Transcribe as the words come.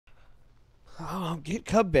Get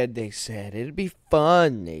Cuphead, they said. It'd be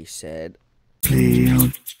fun, they said. Play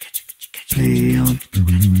on, play on,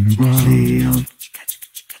 play on,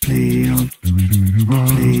 play on,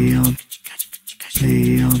 play on,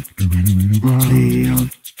 play on, play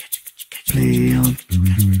on, play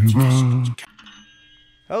on.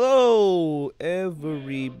 Hello,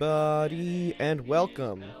 everybody, and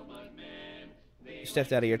welcome. You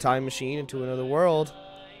stepped out of your time machine into another world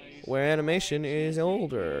where animation is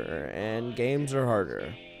older and games are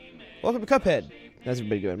harder. Welcome to Cuphead. How's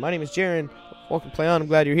everybody doing? My name is Jaren. Welcome to Play On. I'm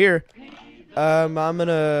glad you're here. I'm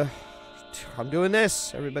doing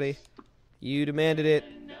this, everybody. You demanded it,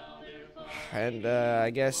 and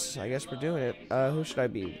I guess we're doing it. Who should I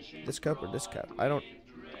be? This cup or this cup? I don't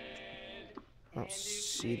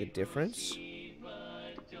see the difference.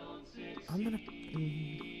 I'm gonna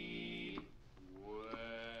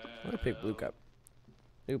pick Blue Cup.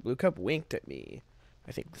 New Blue Cup winked at me.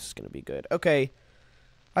 I think this is gonna be good. Okay,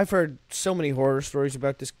 I've heard so many horror stories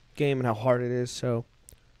about this game and how hard it is. So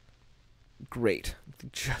great,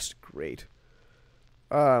 just great.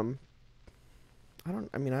 Does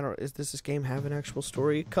this game have an actual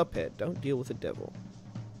story? Cuphead, don't deal with the devil.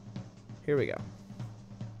 Here we go.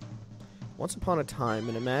 Once upon a time,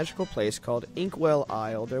 in a magical place called Inkwell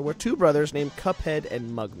Isle, there were two brothers named Cuphead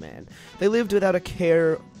and Mugman. They lived without a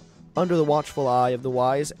care under the watchful eye of the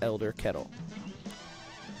wise elder Kettle.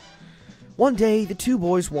 One day, the two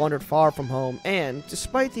boys wandered far from home and,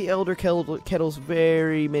 despite the elder Kettle's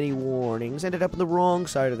very many warnings, ended up on the wrong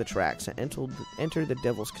side of the tracks and entered the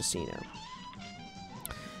Devil's Casino.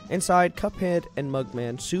 Inside, Cuphead and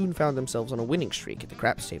Mugman soon found themselves on a winning streak at the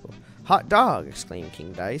craps table. "Hot dog!" exclaimed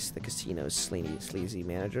King Dice, the casino's sleazy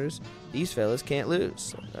managers. "These fellas can't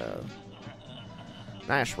lose."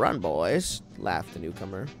 "Nice run, boys," laughed the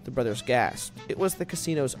newcomer. The brothers gasped. It was the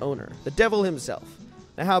casino's owner, the devil himself.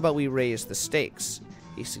 "Now how about we raise the stakes?"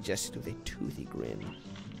 he suggested with a toothy grin.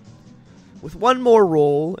 With one more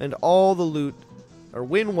roll and all the loot, or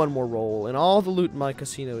win one more roll and all the loot in my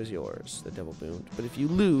casino is yours, the devil boomed. "But if you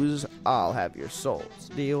lose, I'll have your souls.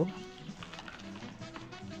 Deal?"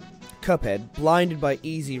 Cuphead, blinded by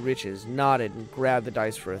easy riches, nodded and grabbed the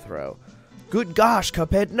dice for a throw. "Good gosh,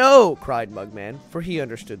 Cuphead, no!" cried Mugman, for he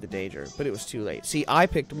understood the danger, but it was too late. See, I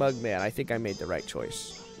picked Mugman. I think I made the right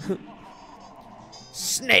choice.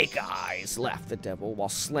 "Snake eyes!" laughed the devil while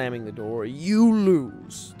slamming the door. "You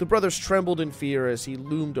lose!" The brothers trembled in fear as he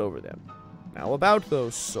loomed over them. "Now about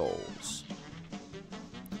those souls."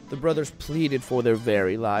 The brothers pleaded for their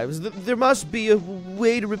very lives. "There must be a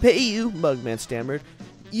way to repay you," Mugman stammered.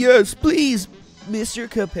 "Yes, please," Mr.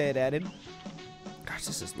 Cuphead added. Gosh,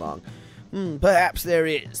 this is long. "Perhaps there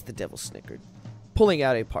is," the devil snickered, pulling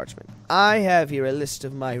out a parchment. "I have here a list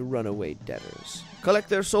of my runaway debtors. Collect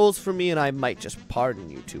their souls for me, and I might just pardon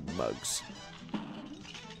you two mugs."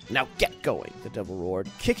 "Now get going," the devil roared,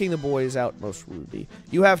 kicking the boys out most rudely.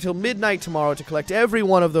 "You have till midnight tomorrow to collect every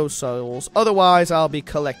one of those souls. Otherwise, I'll be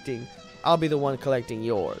the one collecting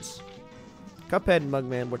yours." Cuphead and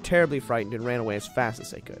Mugman were terribly frightened and ran away as fast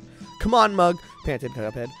as they could. "Come on, Mug," panted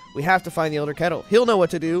Cuphead. "We have to find the Elder Kettle. He'll know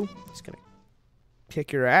what to do." "He's gonna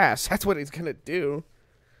kick your ass. That's what he's gonna do."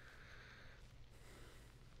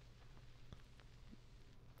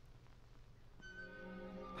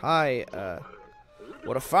 "Hi,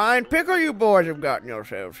 what a fine pickle you boys have gotten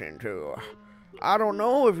yourselves into. I don't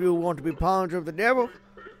know if you want to be pawns of the devil,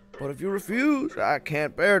 but if you refuse, I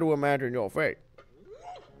can't bear to imagine your fate.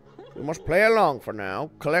 You must play along for now,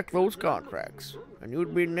 collect those contracts, and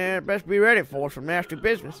you'd best be ready for some nasty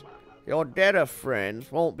business. Your debtor friends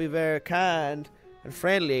won't be very kind and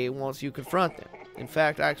friendly once you confront them. In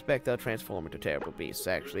fact, I expect they'll transform into terrible beasts,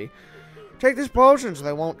 actually. Take this potion so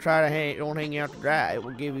they won't try to hang you out to dry. It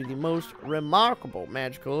will give you the most remarkable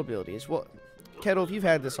magical abilities." "Well, Kettle, if you've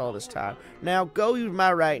had this all this time, now go use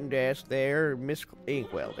my writing desk there, Miss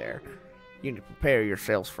Inkwell there. You need to prepare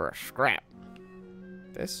yourselves for a scrap."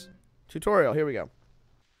 This tutorial, here we go.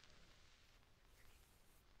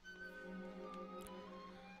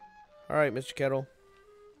 Alright, Mr. Kettle.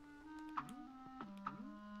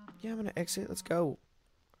 Yeah, I'm gonna exit. Let's go.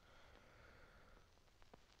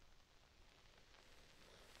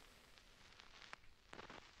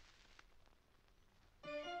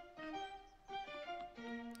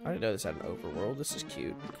 I didn't know this had an overworld. This is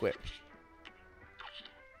cute. Quit.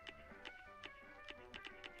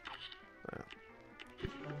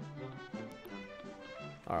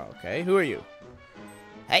 Oh, okay, who are you?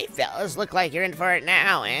 "Hey, fellas, look like you're in for it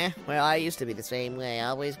now, eh? Well, I used to be the same way,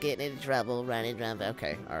 always getting into trouble, running around."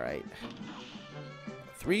 Okay, alright.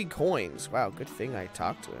 3 coins. Wow, good thing I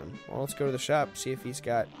talked to him. Well, let's go to the shop, see if he's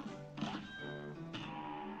got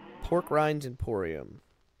Pork Rinds Emporium.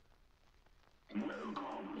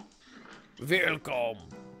 Welcome.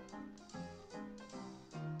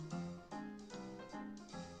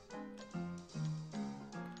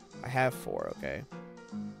 I have 4, okay.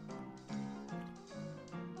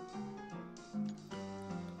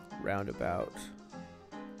 Roundabout.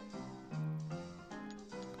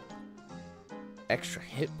 Extra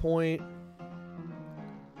hit point.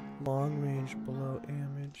 Long range below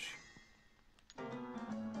damage.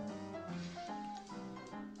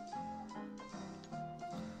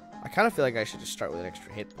 I kind of feel like I should just start with an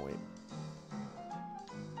extra hit point.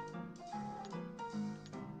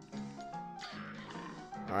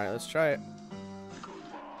 Alright, let's try it.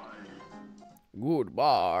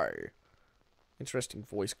 Goodbye. Interesting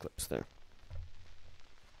voice clips there.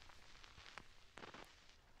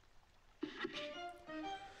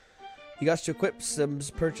 You got to equip some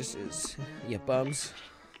purchases, you bums.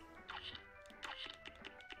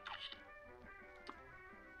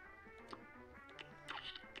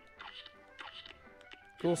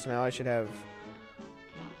 Cool, so now I should have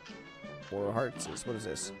 4 hearts. What is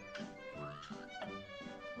this?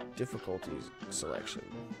 Difficulties selection.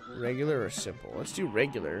 Regular or simple? Let's do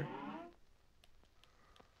regular.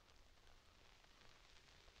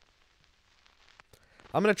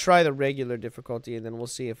 I'm gonna try the regular difficulty and then we'll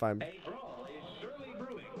see if I'm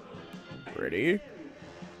ready.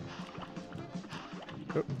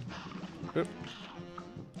 Oop. Oop.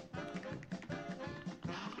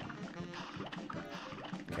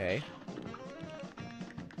 Okay.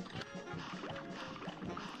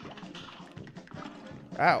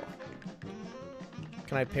 Ow.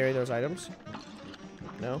 Can I parry those items?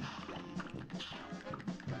 No?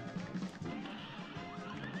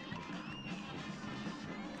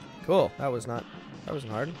 Cool. That wasn't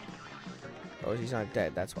hard. Oh, he's not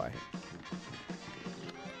dead, that's why.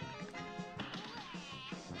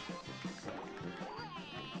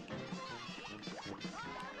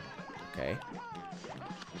 Okay.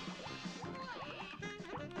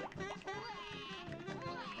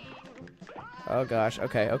 Oh gosh.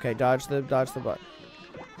 Okay, okay. Dodge the butt.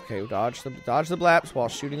 Okay, dodge the blaps while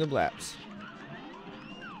shooting the blaps.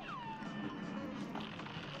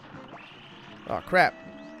 Oh crap.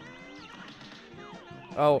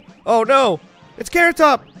 Oh no! It's Carrot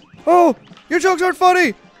Top! Oh! Your jokes aren't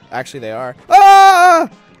funny! Actually, they are. Ah!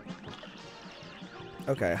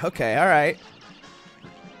 Okay, okay, alright.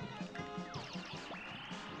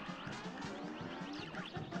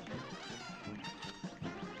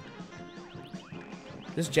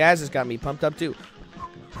 This jazz has got me pumped up too.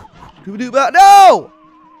 No!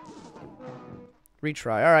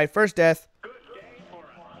 Retry. Alright, first death.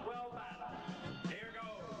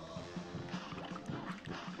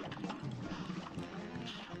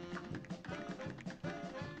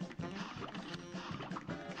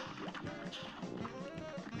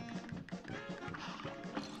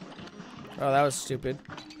 Oh, that was stupid.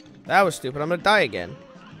 That was stupid. I'm gonna die again.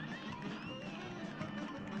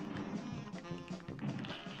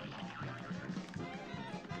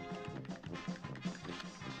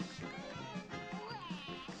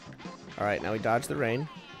 Alright, now we dodge the rain.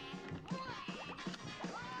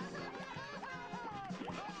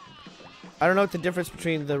 I don't know what the difference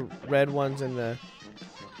between the red ones and the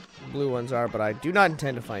blue ones are, but I do not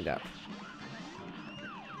intend to find out.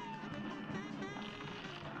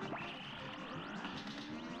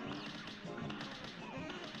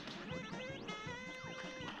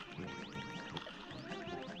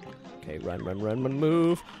 Okay, run,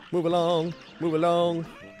 move. Move along, move along.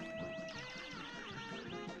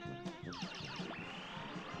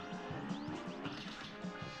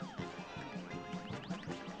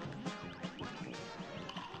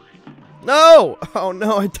 No! Oh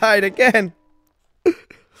no, I died again.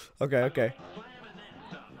 Okay, okay.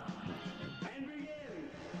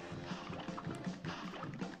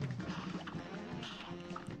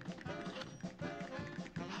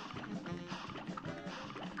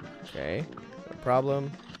 Okay, no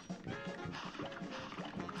problem.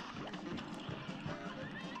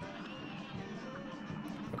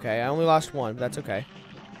 Okay, I only lost 1, but that's okay.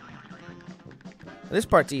 This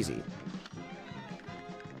part's easy.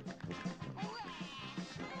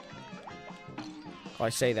 Oh, I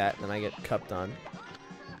say that, and then I get cupped on.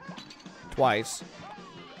 Twice.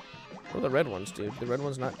 What do the red ones do? Do the red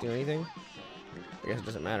ones not do anything? I guess it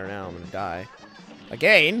doesn't matter now, I'm gonna die.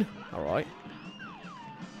 Again? Alright.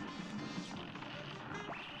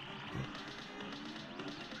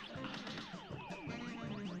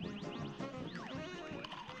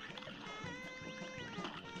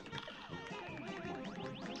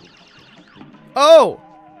 Oh!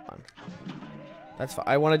 That's fine.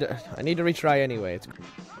 I need to retry anyway.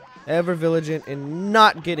 Ever vigilant in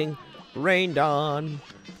not getting rained on.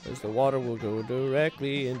 Because the water will go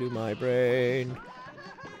directly into my brain.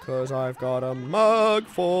 Because I've got a mug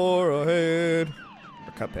for a head.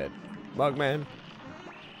 Or Cuphead. Mugman.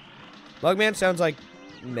 Mugman sounds like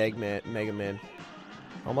Mega Man.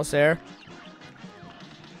 Almost there.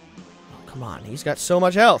 Oh, come on, he's got so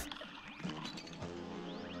much health.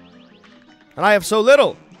 And I have so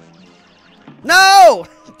little. No!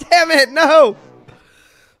 Damn it, no!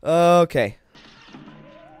 Okay.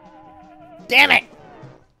 Damn it!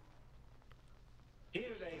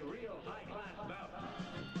 Here's a real high-class bout.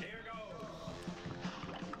 Here goes.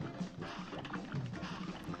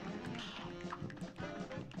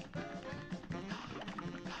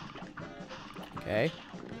 Okay.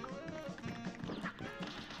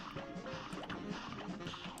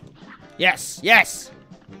 Yes, yes!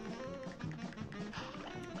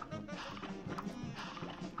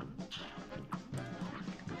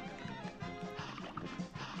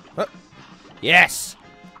 Huh. Yes!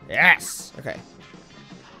 Yes! Okay.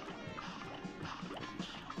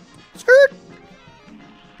 Skirt!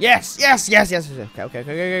 Yes, yes, yes, yes. Okay.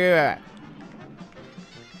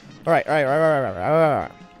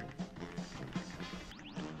 Alright.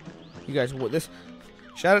 You guys, this.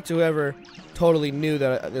 Shout out to whoever totally knew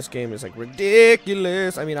that this game is like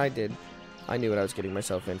ridiculous. I mean, I did. I knew what I was getting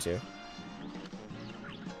myself into.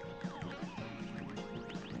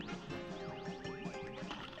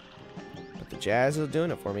 But the jazz is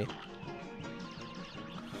doing it for me.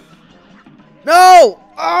 No!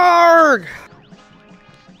 Arg!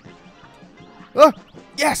 Oh,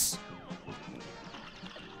 yes!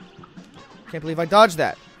 Can't believe I dodged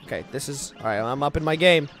that. Okay, this is... Alright, I'm up in my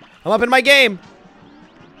game. I'm up in my game!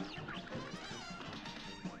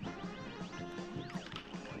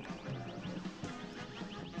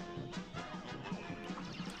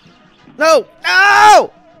 No!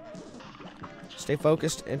 No! Stay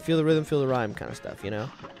focused and feel the rhythm, feel the rhyme kind of stuff, you know?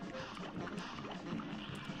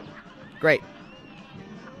 Great.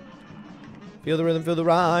 Feel the rhythm, feel the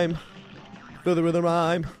rhyme. Feel the rhythm,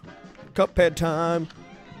 rhyme. Cuphead time.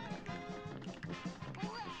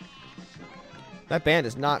 That band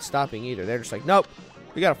is not stopping either. They're just like, nope.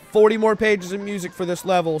 We got 40 more pages of music for this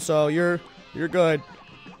level, so you're good.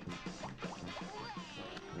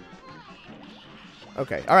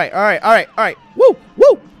 Okay. All right. Woo!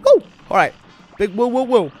 All right. Big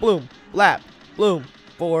woo. Bloom. Lap. Bloom.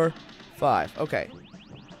 4, 5. Okay.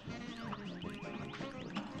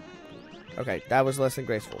 Okay, that was less than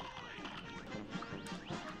graceful.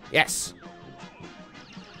 Yes.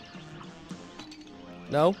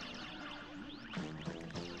 No.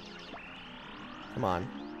 Come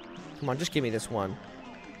on, just give me this one.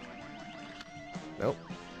 Nope.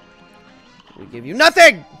 We give you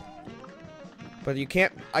nothing! But you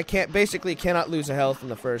can't, basically cannot lose a health in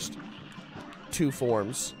the first 2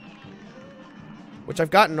 forms. Which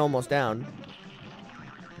I've gotten almost down.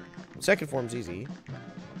 Second form's easy.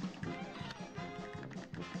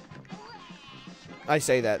 I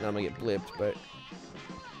say that and I'm gonna get blipped, but...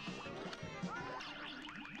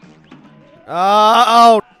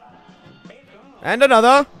 Oh! And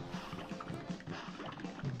another!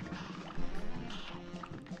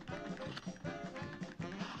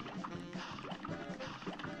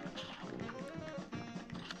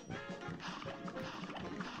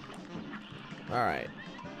 Alright.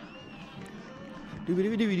 I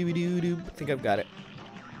think I've got it.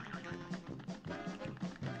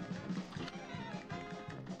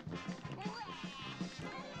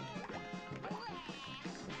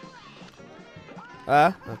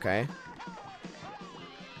 Okay.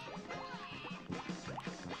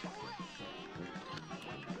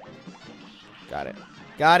 Got it.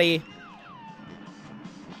 Got-y!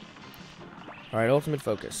 Alright, ultimate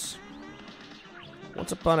focus.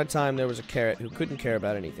 Once upon a time, there was a carrot who couldn't care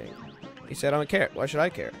about anything. He said, I'm a carrot, why should I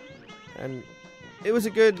care? And it was a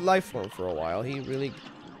good life form for a while. He really...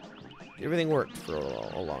 Everything worked for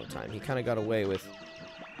a long time. He kind of got away with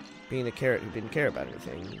being the carrot who didn't care about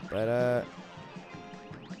anything. But,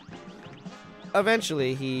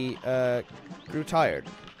 eventually, he, grew tired.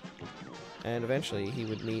 And eventually, he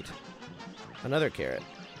would meet another carrot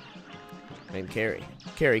named Carrie.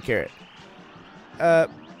 Carrie Carrot.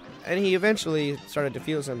 And he eventually started to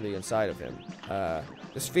feel something inside of him.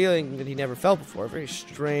 This feeling that he never felt before. A very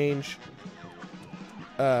strange,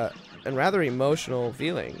 and rather emotional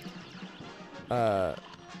feeling. Or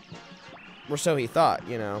so he thought,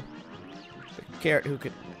 you know. The carrot who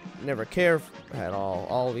could never care at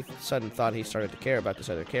all of a sudden thought he started to care about this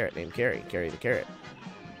other carrot named Carrie. Carrie the carrot.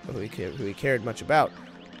 Who he cared much about.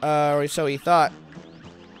 Or so he thought.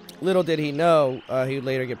 Little did he know, he would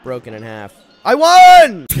later get broken in half I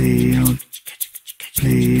won! Play on.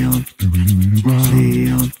 Play on. Play